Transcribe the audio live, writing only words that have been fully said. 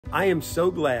I am so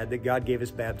glad that God gave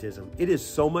us baptism. It is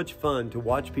so much fun to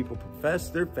watch people profess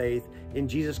their faith in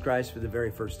Jesus Christ for the very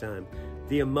first time.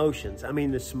 The emotions, I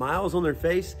mean, the smiles on their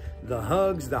face, the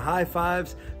hugs, the high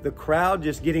fives, the crowd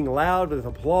just getting loud with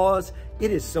applause. It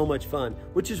is so much fun,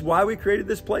 which is why we created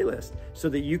this playlist, so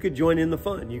that you could join in the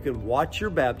fun. You can watch your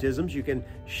baptisms, you can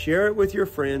share it with your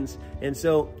friends. And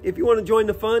so if you want to join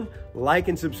the fun, like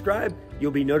and subscribe.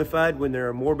 You'll be notified when there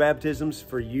are more baptisms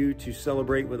for you to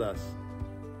celebrate with us.